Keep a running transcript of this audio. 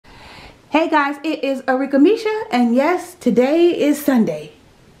Hey guys, it is Arickamisha, and yes, today is Sunday.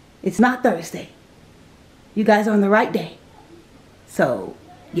 It's not Thursday. You guys are on the right day. So,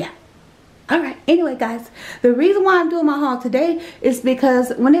 yeah. Alright, anyway guys, the reason why I'm doing my haul today is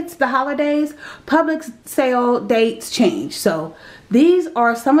because when it's the holidays, Publix sale dates change. So, these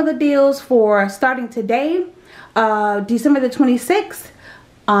are some of the deals for starting today, December the 26th,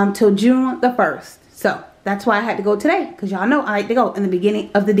 till June the 1st. So, that's why I had to go today, because y'all know I like to go in the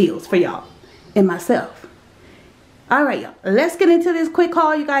beginning of the deals for y'all and myself. Alright y'all, let's get into this quick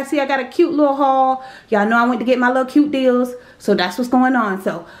haul. You guys see I got a cute little haul. Y'all know I went to get my little cute deals, so that's what's going on.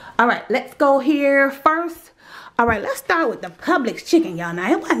 So, alright, let's go here first. Alright, let's start with the Publix chicken, y'all.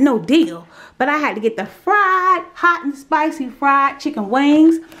 Now, it wasn't no deal, but I had to get the fried, hot and spicy fried chicken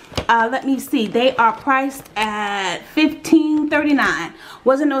wings. Let me see. They are priced at $15.39.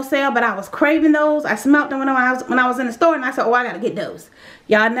 Wasn't no sale, but I was craving those. I smelled them when I was in the store, and I said, oh, I gotta get those.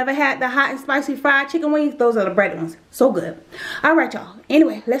 Y'all never had the hot and spicy fried chicken wings? Those are the breaded ones. So good. Alright, y'all.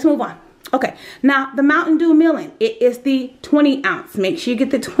 Anyway, let's move on. Okay, now the Mountain Dew Milling. It is the 20 ounce. Make sure you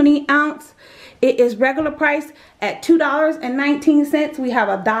get the 20 ounce. It is regular price at $2.19. We have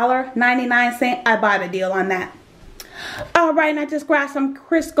 $1.99. I bought a deal on that. Alright, and I just grabbed some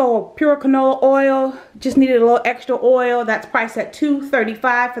Crisco pure canola oil. Just needed a little extra oil. That's priced at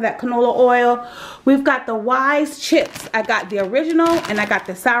 $2.35 for that canola oil. We've got the Wise chips. I got the original and I got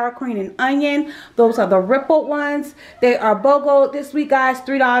the sour cream and onion. Those are the rippled ones. They are BOGO this week, guys,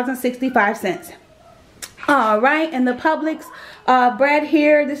 $3.65. Alright, and the Publix bread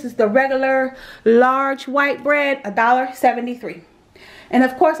here, this is the regular large white bread, $1.73. And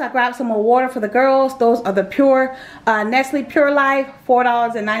of course I grabbed some more water for the girls. Those are the pure Nestle Pure Life,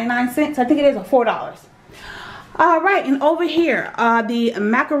 $4.99. I think it is $4. Alright, and over here the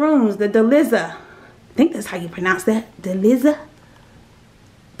macarons, the Deliza. I think that's how you pronounce that. Deliza?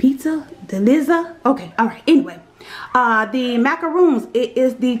 Pizza? Deliza? Okay, alright, anyway. The macaroons, it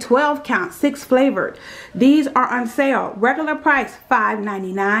is the 12 count, 6 flavored. These are on sale. Regular price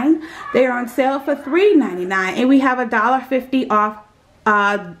 $5.99. They are on sale for $3.99, and we have $1.50 off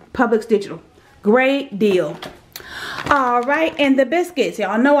Publix digital. Great deal. Alright, and the biscuits.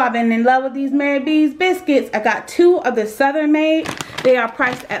 Y'all know I've been in love with these Mary B's biscuits. I got 2 of the Southern Made. They are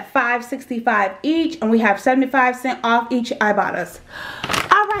priced at $5.65 each, and we have 75 cents off each I bought us.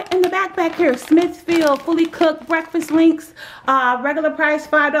 Alright, in the back here, Smithfield fully cooked breakfast links. Regular price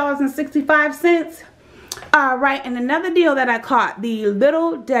 $5.65. Alright, and another deal that I caught, the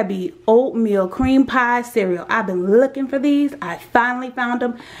Little Debbie Oatmeal Cream Pie Cereal. I've been looking for these. I finally found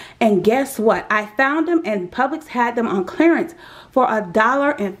them. And guess what? I found them, and Publix had them on clearance for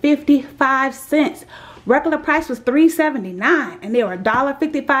 $1.55. Regular price was $3.79, and they were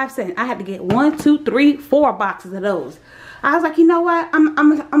 $1.55. I had to get 1, 2, 3, 4 boxes of those. I was like, you know what? I'm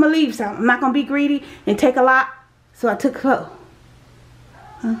gonna leave some. I'm not gonna be greedy and take a lot. So I took 4.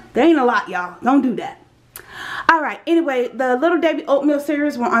 There ain't a lot, y'all. Don't do that. Alright, anyway, the Little Debbie Oatmeal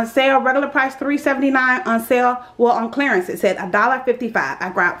cereals were on sale. Regular price $3.79, on sale, well, on clearance it said $1.55. I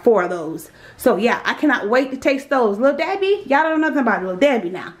grabbed 4 of those. So yeah, I cannot wait to taste those. Little Debbie, y'all don't know nothing about Little Debbie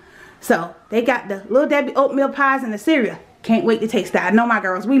now. So they got the Little Debbie oatmeal pies and the cereal. Can't wait to taste that. I know my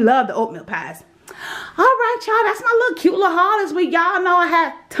girls, we love the oatmeal pies. Alright, y'all, that's my little cute little haul this week. Y'all know I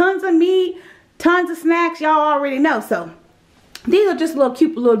had tons of meat, tons of snacks. Y'all already know. So these are just little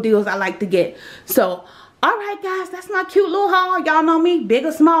cute little deals I like to get. So alright guys, that's my cute little haul. Y'all know me, big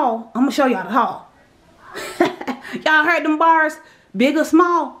or small. I'm going to show y'all the haul. Y'all heard them bars? Big or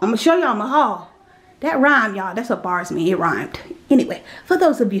small? I'm going to show y'all my haul. That rhymed, y'all. That's what bars mean. It rhymed. Anyway, for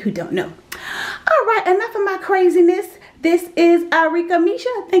those of you who don't know. Alright, enough of my craziness. This is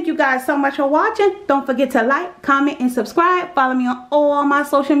Arickamisha. Thank you guys so much for watching. Don't forget to like, comment, and subscribe. Follow me on all my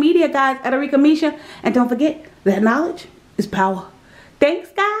social media, guys, at Arickamisha. And don't forget that knowledge is power. Thanks,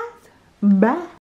 guys. Bye.